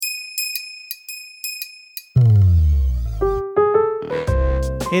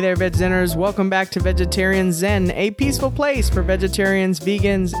Hey there, Veg Zeners. Welcome back to Vegetarian Zen, a peaceful place for vegetarians,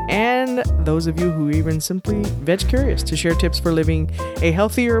 vegans, and those of you who are even simply veg curious to share tips for living a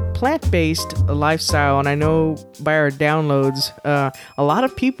healthier, plant-based lifestyle. And I know by our downloads, a lot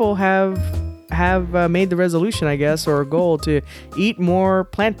of people have made the resolution, I guess, or a goal to eat more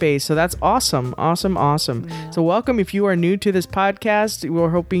plant-based. So that's awesome. Yeah. So welcome. If you are new to this podcast, we're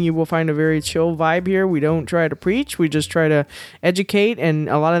hoping you will find a very chill vibe here. We don't try to preach. We just try to educate. And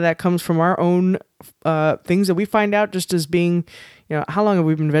a lot of that comes from our own things that we find out just as being, how long have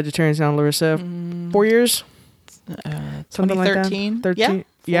we been vegetarians now, Larissa? 4 years? Something 2013. Like that? 13?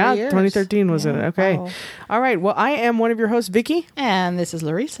 Yeah, 2013 was it? Okay. Wow. All right. Well, I am one of your hosts, Vicky. And this is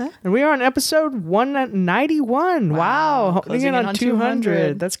Larissa. And we are on episode 191. Wow. Closing in on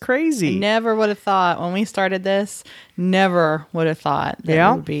 200. That's crazy. I never would have thought when we started this, that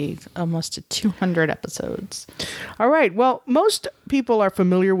it would be almost to 200 episodes. All right. Well, most people are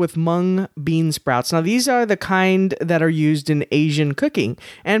familiar with mung bean sprouts. Now, these are the kind that are used in Asian cooking,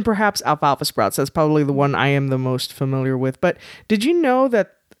 and perhaps alfalfa sprouts. That's probably the one I am the most familiar with. But did you know that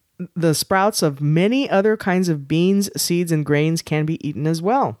the sprouts of many other kinds of beans, seeds, and grains can be eaten as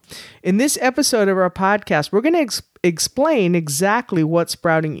well? In this episode of our podcast, we're going to explain exactly what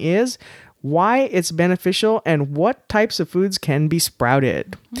sprouting is, why it's beneficial, and what types of foods can be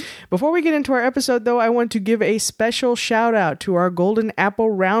sprouted. Mm-hmm. Before we get into our episode, though, I want to give a special shout out to our Golden Apple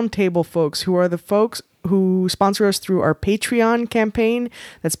Roundtable folks, who are the folks who sponsor us through our Patreon campaign.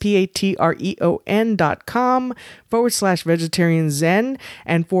 That's patreon.com/vegetarian zen.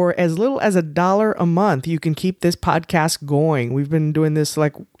 And for as little as $1 a month, you can keep this podcast going. We've been doing this,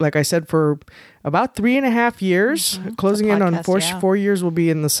 like I said, for about 3.5 years. Mm-hmm. Closing in on 4 years will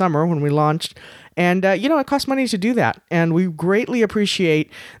be in the summer when we launched. And, it costs money to do that. And we greatly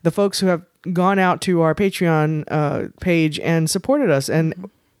appreciate the folks who have gone out to our Patreon page and supported us.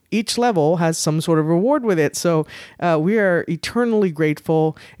 And each level has some sort of reward with it. So we are eternally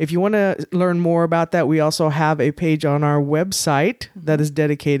grateful. If you want to learn more about that, we also have a page on our website that is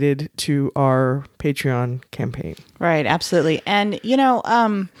dedicated to our Patreon campaign. Right, absolutely. And,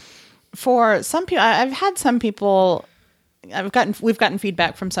 for some people, I've had some people, we've gotten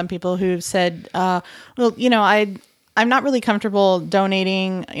feedback from some people who've said, I'm not really comfortable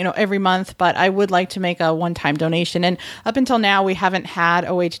donating, every month, but I would like to make a one-time donation. And up until now, we haven't had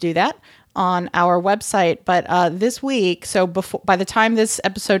a way to do that on our website. But this week, so by the time this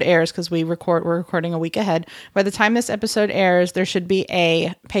episode airs, because we're recording a week ahead, by the time this episode airs, there should be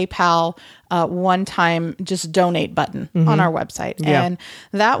a PayPal one-time just donate button on our website. Yeah. And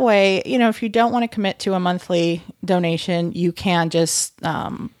that way, if you don't want to commit to a monthly donation, you can just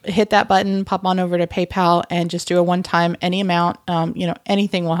hit that button, pop on over to PayPal, and just do a one-time, any amount.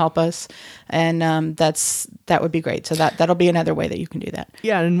 Anything will help us. And that would be great. So that'll be another way that you can do that.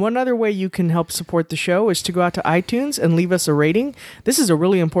 Yeah. And one other way you can help support the show is to go out to iTunes and leave us a rating. This is a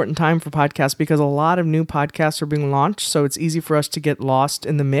really important time for podcasts because a lot of new podcasts are being launched. So it's easy for us to get lost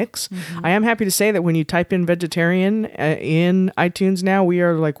in the mix. Mm-hmm. I am happy to say that when you type in vegetarian in iTunes now, we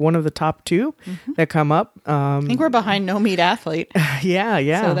are like one of the top 2 that come up. I think we're behind No Meat Athlete. Yeah.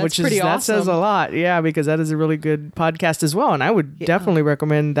 So that's pretty awesome. That says a lot. Yeah, because that is a really good podcast as well. And I would definitely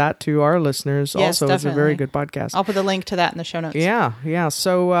recommend that to our listeners. Yes, also, definitely. It's a very good podcast. I'll put the link to that in the show notes. Yeah.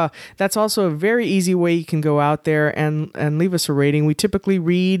 So that's also a very easy way you can go out there and leave us a rating. We typically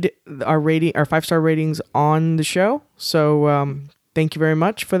read our 5-star ratings on the show. So thank you very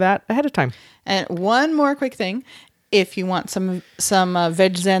much for that ahead of time. And one more quick thing. If you want some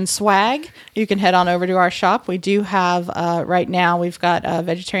Veg Zen swag, you can head on over to our shop. We do have, right now, we've got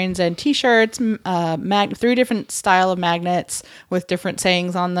Vegetarian Zen t-shirts, 3 different style of magnets with different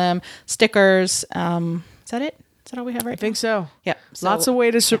sayings on them, stickers. Is that it? Is that all we have right now? I think so. Yeah. So, lots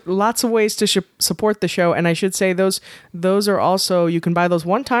of ways to support the show. And I should say those are also, you can buy those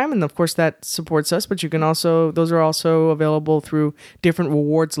one time, and of course that supports us, but those are also available through different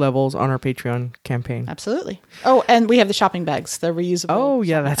rewards levels on our Patreon campaign. Absolutely. Oh, and we have the shopping bags, the reusable. Oh,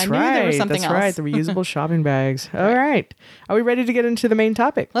 yeah, that's right. I knew there was something else. Right, the reusable shopping bags. All right. Are we ready to get into the main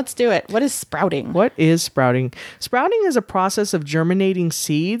topic? Let's do it. What is sprouting? What is sprouting? Sprouting is a process of germinating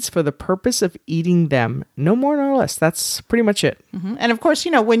seeds for the purpose of eating them. No more nor less. That's pretty much it. Mm-hmm. And of course,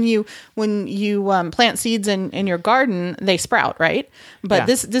 when you plant seeds in your garden, they sprout, right? But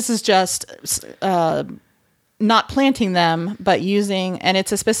this is just not planting them, but using, and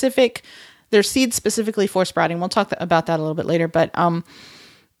it's there's seeds specifically for sprouting. We'll talk about that a little bit later, but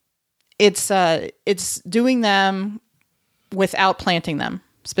it's doing them without planting them,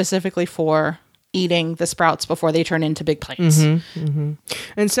 specifically for eating the sprouts before they turn into big plates.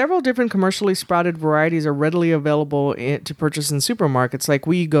 And several different commercially sprouted varieties are readily available to purchase in supermarkets. Like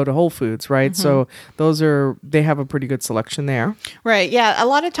we go to Whole Foods, right? So they have a pretty good selection there. Right. Yeah. A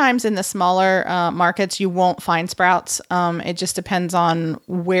lot of times in the smaller markets, you won't find sprouts. It just depends on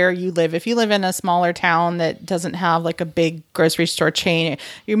where you live. If you live in a smaller town that doesn't have like a big grocery store chain,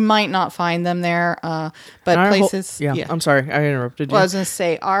 you might not find them there. But places. I'm sorry, I interrupted you. Well, I was going to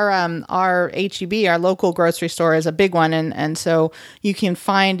say our HEB, our local grocery store, is a big one, and so you can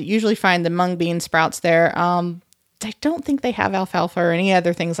usually find the mung bean sprouts there. I don't think they have alfalfa or any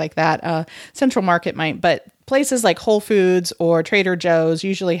other things like that. Central Market might, but places like Whole Foods or Trader Joe's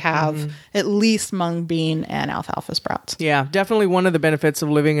usually have at least mung bean and alfalfa sprouts. Yeah, definitely one of the benefits of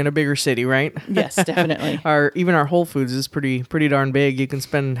living in a bigger city, right? Yes, definitely. Even our Whole Foods is pretty darn big. You can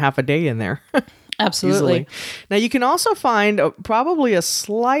spend half a day in there. Absolutely. Easily. Now, you can also find probably a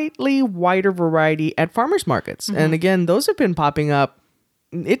slightly wider variety at farmers markets. And again, those have been popping up.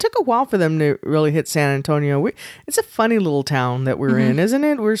 It took a while for them to really hit San Antonio. It's a funny little town that we're in, isn't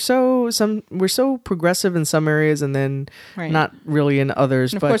it? We're so progressive in some areas and then not really in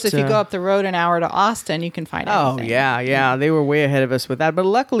others. And of course, if you go up the road an hour to Austin, you can find anything. Oh, yeah. They were way ahead of us with that. But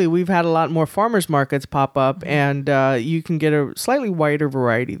luckily, we've had a lot more farmers markets pop up, and you can get a slightly wider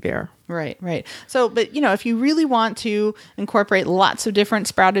variety there. Right. So, but if you really want to incorporate lots of different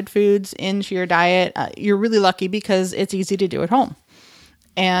sprouted foods into your diet, you're really lucky because it's easy to do at home.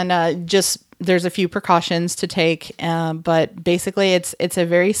 And there's a few precautions to take, but basically it's a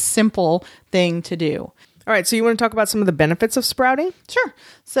very simple thing to do. All right, so you want to talk about some of the benefits of sprouting? Sure.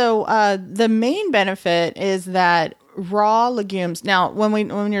 So the main benefit is that raw legumes. Now,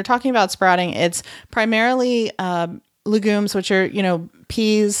 when you're talking about sprouting, it's primarily legumes, which are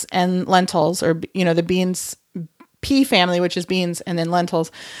peas and lentils, or the beans, pea family, which is beans, and then lentils,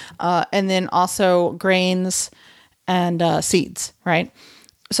 and then also grains and seeds, right?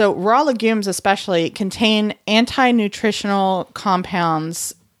 So raw legumes especially contain anti-nutritional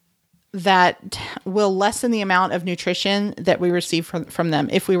compounds that will lessen the amount of nutrition that we receive from them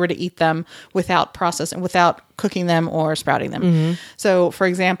if we were to eat them without processing, without cooking them or sprouting them. So, for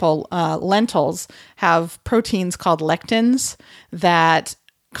example, lentils have proteins called lectins that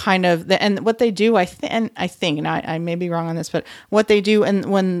and what they do, I think, and I may be wrong on this, but what they do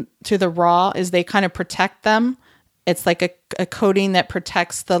when to the raw is they kind of protect them. It's like a coating that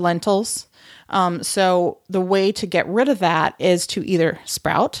protects the lentils. So the way to get rid of that is to either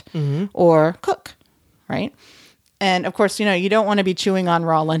sprout or cook, right? And of course, you don't want to be chewing on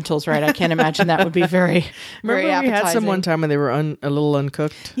raw lentils, right? I can't imagine that would be very, very appetizing. We had some one time when they were a little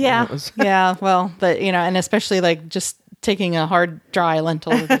uncooked. Yeah, yeah. Well, but and especially like just taking a hard, dry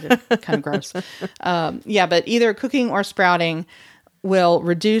lentil is kind of gross. But either cooking or sprouting will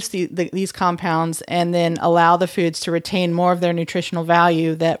reduce these compounds and then allow the foods to retain more of their nutritional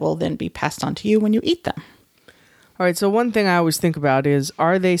value that will then be passed on to you when you eat them. All right. So one thing I always think about is,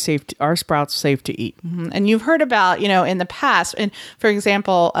 are sprouts safe to eat? And you've heard about, in the past, and for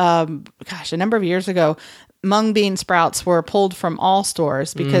example, a number of years ago, mung bean sprouts were pulled from all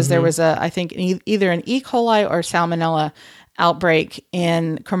stores because there was I think either an E. coli or salmonella outbreak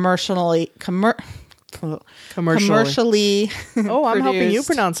in commercially Oh, I'm helping you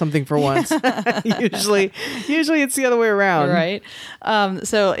pronounce something for once. Usually it's the other way around. Right.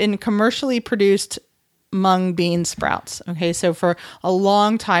 So in commercially produced mung bean sprouts. Okay. So for a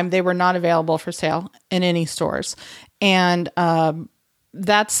long time, they were not available for sale in any stores. And, so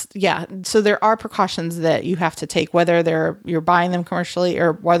there are precautions that you have to take, whether you're buying them commercially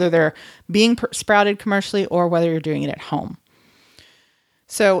or whether they're being sprouted commercially or whether you're doing it at home.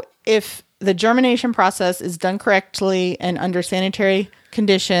 So if the germination process is done correctly and under sanitary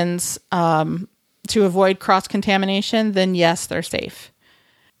conditions to avoid cross-contamination, then yes, they're safe.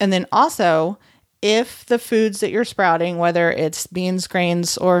 And then also, if the foods that you're sprouting, whether it's beans,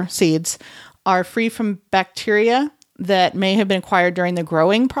 grains, or seeds, are free from bacteria that may have been acquired during the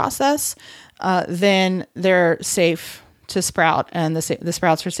growing process, then they're safe to sprout, and the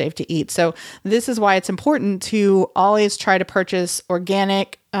sprouts are safe to eat. So this is why it's important to always try to purchase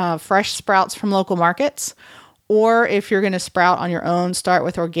organic, fresh sprouts from local markets, or if you're going to sprout on your own, start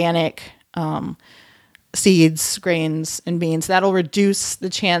with organic seeds, grains, and beans. That'll reduce the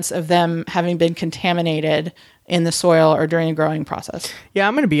chance of them having been contaminated in the soil or during the growing process. Yeah,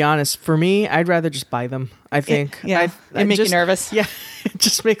 I'm going to be honest. For me, I'd rather just buy them. I think. It makes you nervous. Yeah, it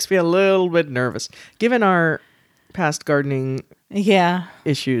just makes me a little bit nervous. Given our past gardening Yeah.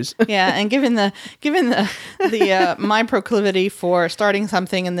 issues. Yeah, and given the my proclivity for starting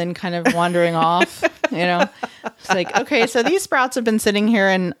something and then kind of wandering off, it's like, okay, so these sprouts have been sitting here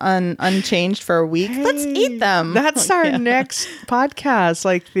and unchanged for a week. Let's eat them. That's our next podcast,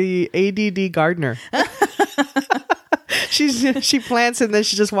 like the ADD gardener. She plants and then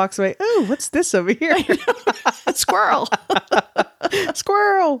she just walks away. Oh, what's this over here? Squirrel.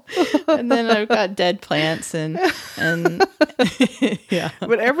 Squirrel. And then I've got dead plants and yeah.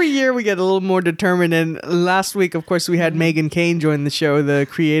 But every year we get a little more determined. And last week, of course, we had Megan Kane join the show, the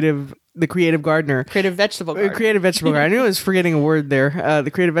creative gardener. Creative vegetable gardener. Creative vegetable gardener. I knew I was forgetting a word there.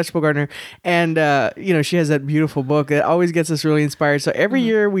 The creative vegetable gardener. And, she has that beautiful book that always gets us really inspired. So every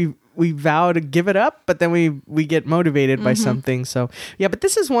year we vow to give it up, but then we get motivated by something. So, yeah, but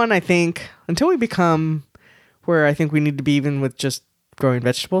this is one, I think, until we become where I think we need to be even with just growing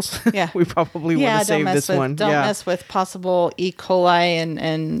vegetables. Yeah. We probably want to save this one. Don't mess with possible E. coli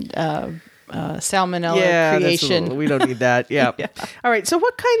and salmonella creation. We don't need that. Yeah. Yeah. All right. So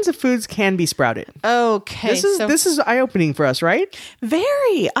what kinds of foods can be sprouted? Okay. This is eye-opening for us, right?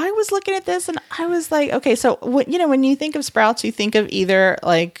 Very. I was looking at this and I was like, okay, so when you think of sprouts, you think of either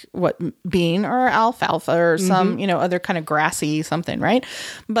like bean or alfalfa or some, other kind of grassy something, right?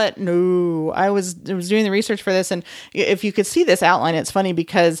 But no, I was doing the research for this, and if you could see this outline, it's funny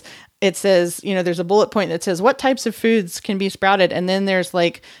because it says, there's a bullet point that says what types of foods can be sprouted. And then there's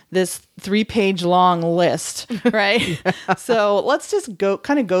like this 3-page long list, right? So let's just go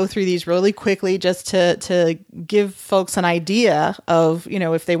through these really quickly just to give folks an idea of,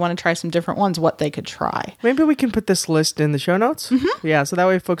 if they want to try some different ones, what they could try. Maybe we can put this list in the show notes. Mm-hmm. Yeah. So that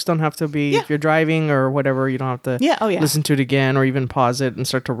way folks don't have to be, if you're driving or whatever, you don't have to listen to it again or even pause it and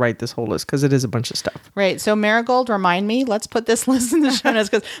start to write this whole list because it is a bunch of stuff. Right. So Marigold, remind me, let's put this list in the show notes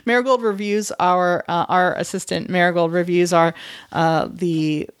because Marigold reviews our assistant Marigold reviews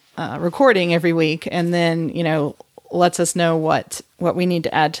the recording every week, and then lets us know what we need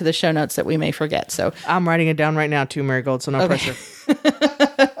to add to the show notes that we may forget. So I'm writing it down right now too, Marigold, so no pressure.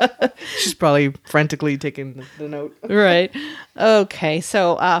 She's probably frantically taking the note. Right. Okay.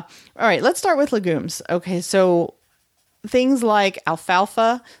 So all right, let's start with legumes. Okay, so things like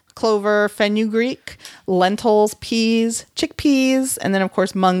alfalfa, clover, fenugreek, lentils, peas, chickpeas, and then of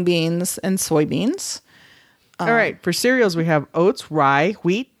course mung beans and soybeans. All right, for cereals we have oats, rye,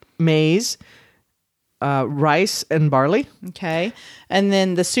 wheat, maize, rice, and barley. Okay, and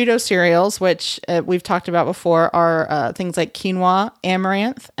then the pseudo cereals, which we've talked about before, are things like quinoa,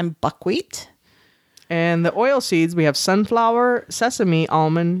 amaranth, and buckwheat. And the oil seeds we have sunflower, sesame,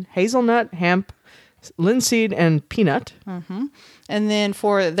 almond, hazelnut, hemp, linseed, and peanut. Mm-hmm. And then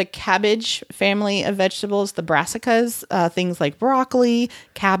for the cabbage family of vegetables, the brassicas, things like broccoli,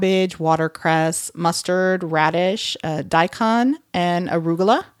 cabbage, watercress, mustard, radish, daikon, and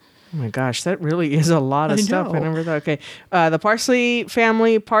arugula. Oh my gosh, that really is a lot of stuff. I never thought. Okay. The parsley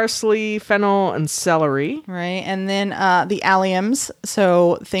family, parsley, fennel, and celery. Right. And then the alliums,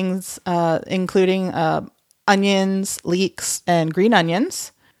 so things including onions, leeks, and green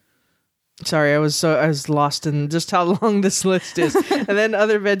onions. Sorry, I was lost in just how long this list is. And then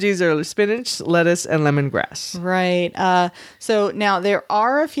other veggies are spinach, lettuce, and lemongrass. Right. So now there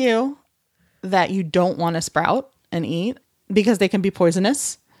are a few that you don't want to sprout and eat because they can be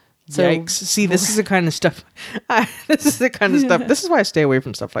poisonous. So, yikes. See, this is the kind of stuff. This is This is why I stay away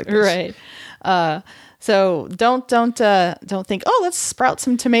from stuff like this. Right. So don't think, oh, let's sprout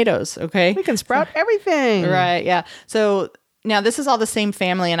some tomatoes. Okay. We can sprout everything. Right. Yeah. So now, this is all the same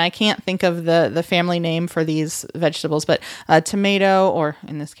family, and I can't think of the family name for these vegetables, but tomato, or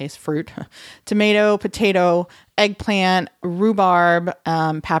in this case, fruit, tomato, potato, eggplant, rhubarb,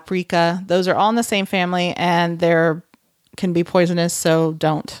 paprika, those are all in the same family, and they're can be poisonous, so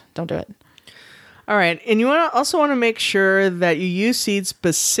don't do it. All right, and you also want to make sure that you use seeds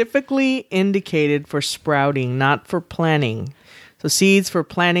specifically indicated for sprouting, not for planting. So seeds for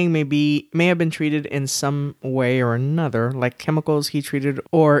planting may have been treated in some way or another, like chemicals, heat treated,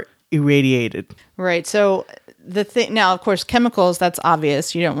 or irradiated. Right. So the thing now, of course, chemicals, that's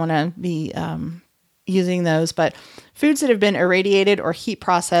obvious. You don't want to be using those, but foods that have been irradiated or heat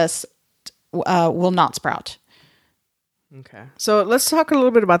processed will not sprout. Okay. So let's talk a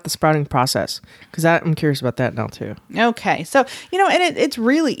little bit about the sprouting process, because I'm curious about that now too. Okay. So, and it's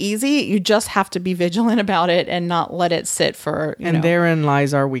really easy. You just have to be vigilant about it and not let it sit for, therein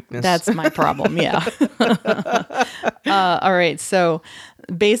lies our weakness. That's my problem. Yeah. All right. So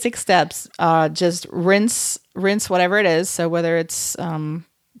basic steps, just rinse whatever it is. So whether it's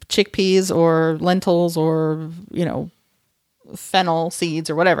chickpeas or lentils or, fennel seeds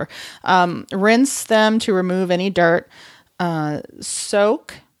or whatever. Rinse them to remove any dirt.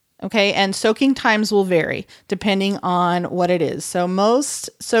 Soak. Okay. And soaking times will vary depending on what it is. So most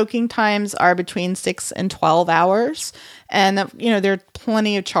soaking times are between 6 and 12 hours. And, there are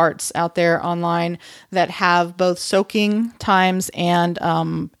plenty of charts out there online that have both soaking times and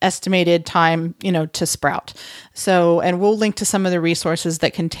estimated time, to sprout. So, and we'll link to some of the resources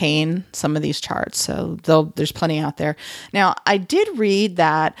that contain some of these charts. So there's plenty out there. Now, I did read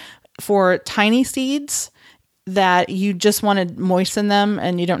that for tiny seeds, that you just want to moisten them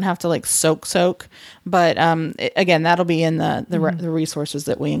and you don't have to like soak. But again, that'll be in the resources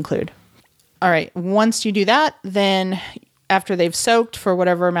that we include. All right. Once you do that, then after they've soaked for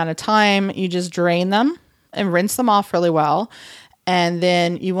whatever amount of time, you just drain them and rinse them off really well. And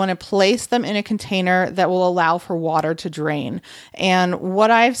then you want to place them in a container that will allow for water to drain. And what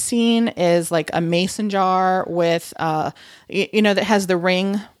I've seen is like a mason jar with, that has the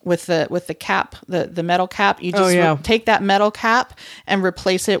ring with the cap, the metal cap. You just take that metal cap and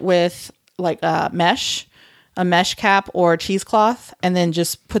replace it with like a mesh cap or cheesecloth, and then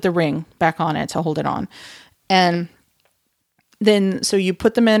just put the ring back on it to hold it on. And then, so you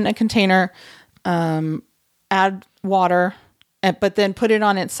put them in a container, add water, but then put it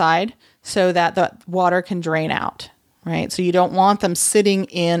on its side so that the water can drain out, right? So you don't want them sitting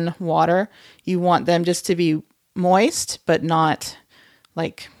in water. You want them just to be moist, but not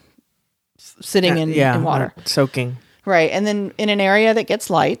like sitting in water. Soaking. Right. And then in an area that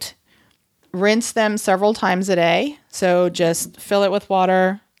gets light, rinse them several times a day. So just fill it with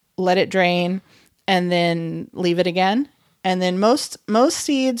water, let it drain, and then leave it again. And then most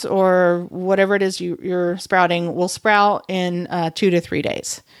seeds or whatever it is you're sprouting will sprout in 2 to 3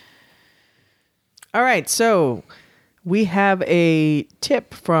 days. All right. So we have a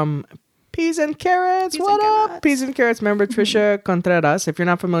tip from Peas and Carrots. What up? Peas and Carrots member Trisha Contreras. If you're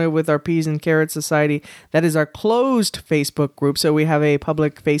not familiar with our Peas and Carrots Society, that is our closed Facebook group. So we have a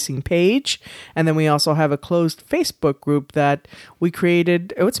public facing page, and then we also have a closed Facebook group that we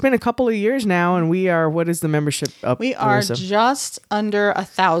created. It's been a couple of years now, and we are, what is the membership up? We are just under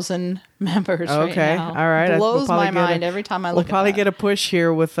 1,000 members right now. All right. Blows my mind every time I look at that. We'll probably get a push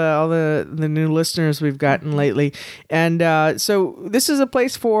here with all the new listeners we've gotten lately. And so this is a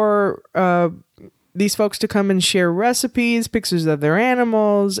place for these folks to come and share recipes, pictures of their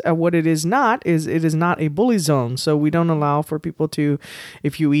animals. What it is not a bully zone. So we don't allow for people to,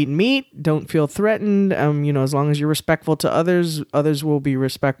 if you eat meat, don't feel threatened. As long as you're respectful to others, others will be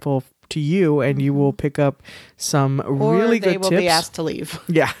respectful to you, and you will pick up some really good tips. Or they will be asked to leave.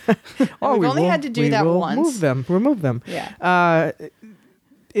 Yeah. We've only had to do that once. Remove them. Yeah.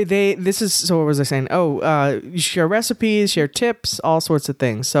 So what was I saying? You share recipes, share tips, all sorts of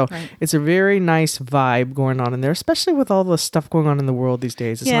things. So It's a very nice vibe going on in there, especially with all the stuff going on in the world these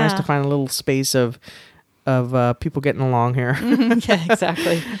days. It's nice to find a little space of people getting along here. Yeah,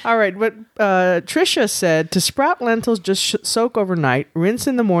 exactly. All right. What Trisha said, to sprout lentils, just soak overnight, rinse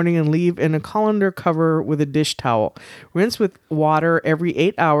in the morning, and leave in a colander cover with a dish towel. Rinse with water every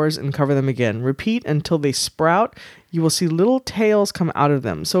 8 hours and cover them again. Repeat until they sprout. You will see little tails come out of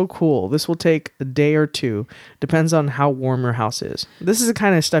them. So cool. This will take a day or two. Depends on how warm your house is. This is the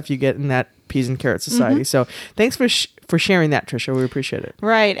kind of stuff you get in that Peas and Carrots Society. So thanks for sharing that, Trisha. We appreciate it.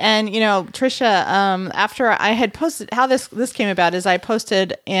 Right. And, Trisha, after I had posted, how this came about is I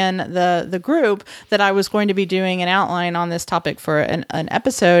posted in the group that I was going to be doing an outline on this topic for an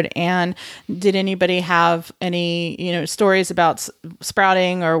episode. And did anybody have any, stories about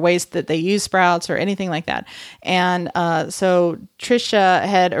sprouting or ways that they use sprouts or anything like that? And so Trisha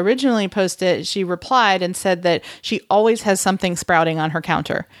had originally posted, she replied and said that she always has something sprouting on her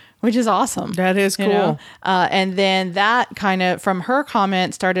counter, which is awesome. That is cool. And then that kind of, from her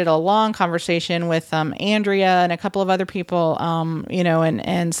comment, started a long conversation with Andrea and a couple of other people,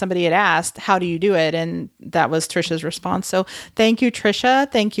 and somebody had asked, how do you do it? And that was Trisha's response. So thank you,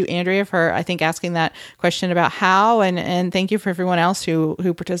 Trisha. Thank you, Andrea, for, I think, asking that question about how, and thank you for everyone else who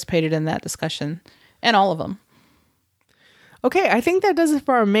participated in that discussion, and all of them. Okay, I think that does it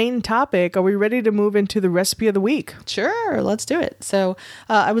for our main topic. Are we ready to move into the recipe of the week? Sure, let's do it. So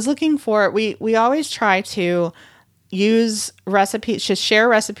I was looking for, we always try to use recipes, just share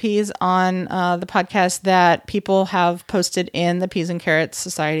recipes on the podcast that people have posted in the Peas and Carrots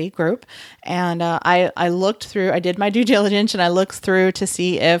Society group. And I looked through, I did my due diligence, and I looked through to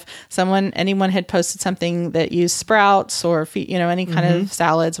see if anyone had posted something that used sprouts or, any kind of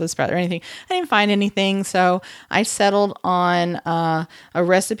salads with sprouts or anything. I didn't find anything. So I settled on a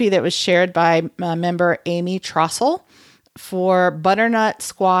recipe that was shared by member Amy Trossel. for butternut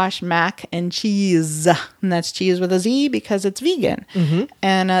squash mac and cheese. And that's cheese with a Z because it's vegan.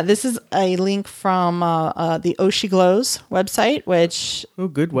 And this is a link from the Oshi Glows website, which... Oh,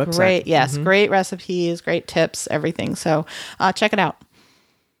 good website. Great, yes. Great recipes, great tips, everything. So check it out.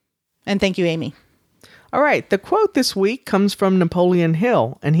 And thank you, Amy. All right. The quote this week comes from Napoleon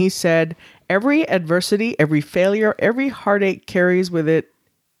Hill. And he said, "Every adversity, every failure, every heartache carries with it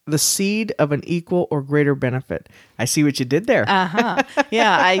the seed of an equal or greater benefit." I see what you did there.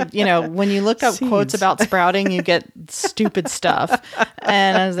 Yeah, when you look up quotes Seeds. about sprouting, you get stupid stuff.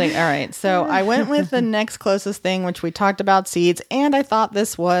 And I was like, all right. So I went with the next closest thing, which we talked about, seeds. And I thought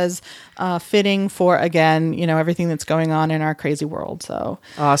this was fitting for, again, everything that's going on in our crazy world. So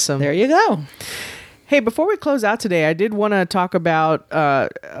Awesome. there you go. Hey, before we close out today, I did want to talk about a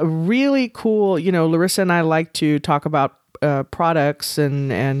really cool, Larissa and I like to talk about products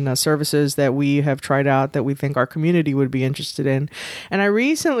and services that we have tried out that we think our community would be interested in. And I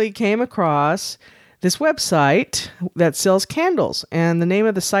recently came across this website that sells candles, and the name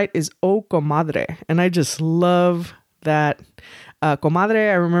of the site is O Comadre. And I just love that.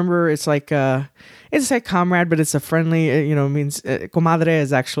 Comadre, I remember it's like comrade, but it's a friendly, means comadre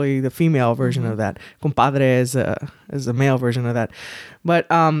is actually the female version of that. Compadre is a male version of that. But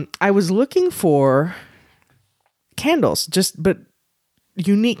I was looking for candles, but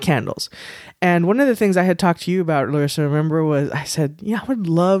unique candles. And one of the things I had talked to you about, Larissa, remember, was I said, I would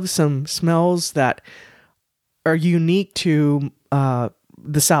love some smells that are unique to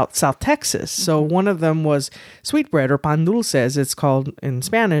the South Texas. So one of them was sweetbread, or pan dulce, as it's called in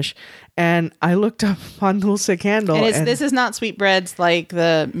Spanish. And I looked up pan dulce candle. And this is not sweetbreads like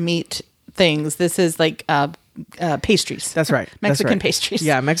the meat things. This is like pastries. That's right. Mexican pastries.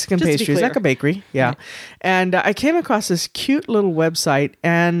 Yeah, Mexican Just to be pastries, clear. like a bakery. Yeah. Right. And I came across this cute little website,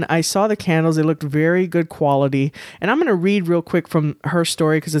 and I saw the candles. They looked very good quality. And I'm going to read real quick from her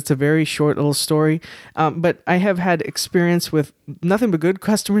story because it's a very short little story. But I have had experience with nothing but good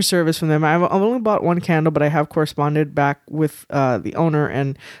customer service from them. I've only bought one candle, but I have corresponded back with the owner.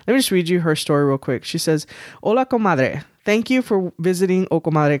 And let me just read you her story real quick. She says, "Hola, comadre. Thank you for visiting O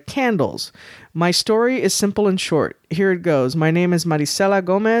Comadre Candles. My story is simple and short. Here it goes. My name is Marcela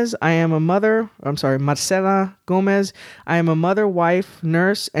Gomez. Marcela Gomez. I am a mother, wife,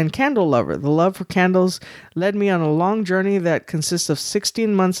 nurse, and candle lover. The love for candles led me on a long journey that consists of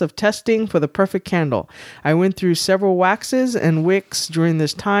 16 months of testing for the perfect candle. I went through several waxes and wicks during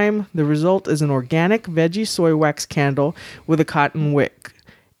this time. The result is an organic veggie soy wax candle with a cotton wick.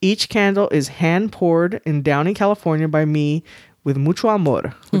 Each candle is hand poured in Downey, California by me with mucho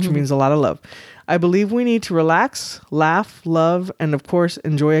amor, which means a lot of love. I believe we need to relax, laugh, love, and of course,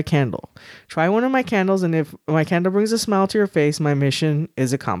 enjoy a candle. Try one of my candles, and if my candle brings a smile to your face, my mission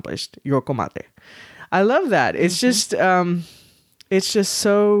is accomplished. Your comadre." I love that. It's just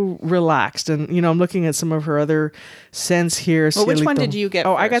so relaxed. And, I'm looking at some of her other scents here. Well, which one Cielito. did you get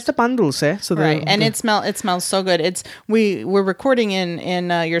Oh, I got first? the pan dulce. So Right, and it smells so good. We're recording in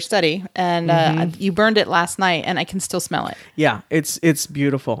your study, and you burned it last night, and I can still smell it. Yeah, it's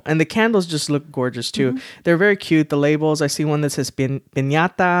beautiful. And the candles just look gorgeous too. They're very cute. The labels, I see one that says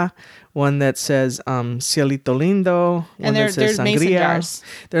piñata, one that says Cielito Lindo, one they're that says mason sangria. jars.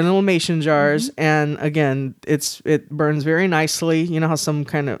 They're little mason jars, and again, it burns very nicely. You know how some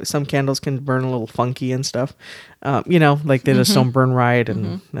candles can burn a little funky and stuff. Like they just don't burn right,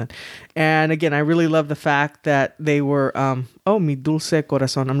 and again, I really love the fact that they were mi dulce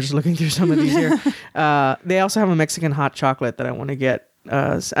corazón. I'm just looking through some of these here. They also have a Mexican hot chocolate that I want to get.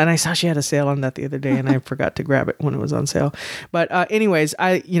 And I saw she had a sale on that the other day, and I forgot to grab it when it was on sale. But anyways,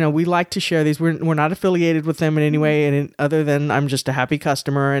 we like to share these. We're not affiliated with them in any way, and other than I'm just a happy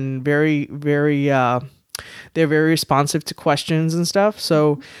customer and very, very. They're very responsive to questions and stuff.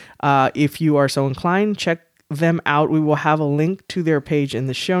 So if you are so inclined, check them out. We will have a link to their page in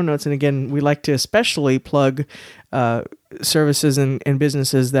the show notes. And again, we like to especially plug services and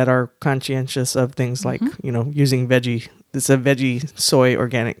businesses that are conscientious of things like, using veggie. It's a veggie soy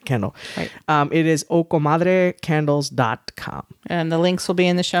organic candle. Right. It is ocomadrecandles.com. And the links will be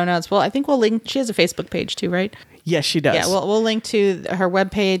in the show notes. Well, I think we'll link. She has a Facebook page too, right? Yes, she does. Yeah, we'll link to her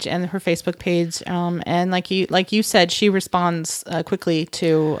webpage and her Facebook page. And like you said, she responds quickly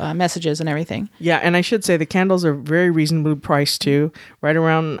to messages and everything. Yeah, and I should say the candles are very reasonably priced too. Right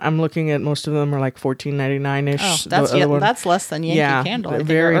around, I'm looking at most of them are like $14.99 ish. Oh, that's less than Yankee Candle. I think,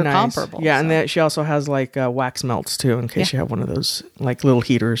 very or nice. comparable. Yeah, so. and she also has like wax melts too, in case you have one of those like little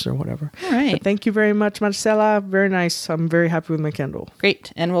heaters or whatever. All right. But thank you very much, Marcela. Very nice. I'm very happy with my candle.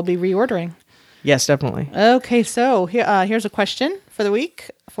 Great, and we'll be reordering. Yes, definitely. Okay, so here's a question for the week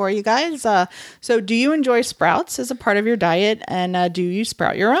for you guys. So do you enjoy sprouts as a part of your diet, and do you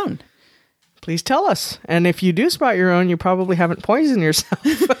sprout your own? Please tell us. And if you do sprout your own, you probably haven't poisoned yourself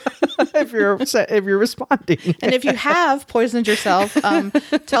if you're responding. And if you have poisoned yourself,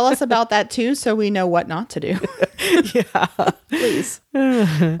 tell us about that too, so we know what not to do. Yeah. Please.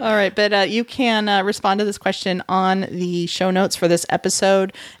 All right. But you can respond to this question on the show notes for this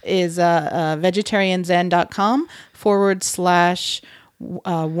episode is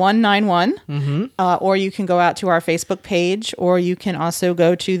vegetarianzen.com/191. Or you can go out to our Facebook page, or you can also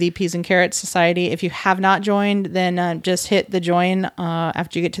go to the Peas and Carrots Society. If you have not joined, then just hit the join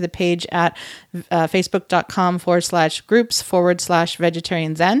after you get to the page at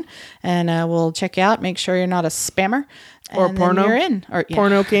facebook.com/groups/vegetarianzen, and we'll check you out. Make sure you're not a spammer. Or and porno. You're in. Or, yeah.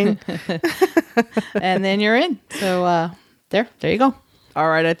 Porno king. And then you're in. So there you go. All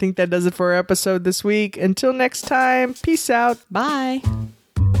right. I think that does it for our episode this week. Until next time, peace out. Bye.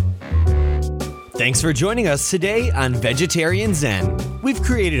 Thanks for joining us today on Vegetarian Zen. We've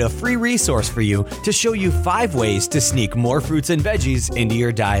created a free resource for you to show you 5 ways to sneak more fruits and veggies into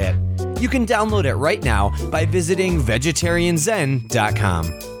your diet. You can download it right now by visiting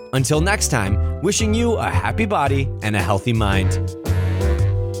vegetarianzen.com. Until next time, wishing you a happy body and a healthy mind.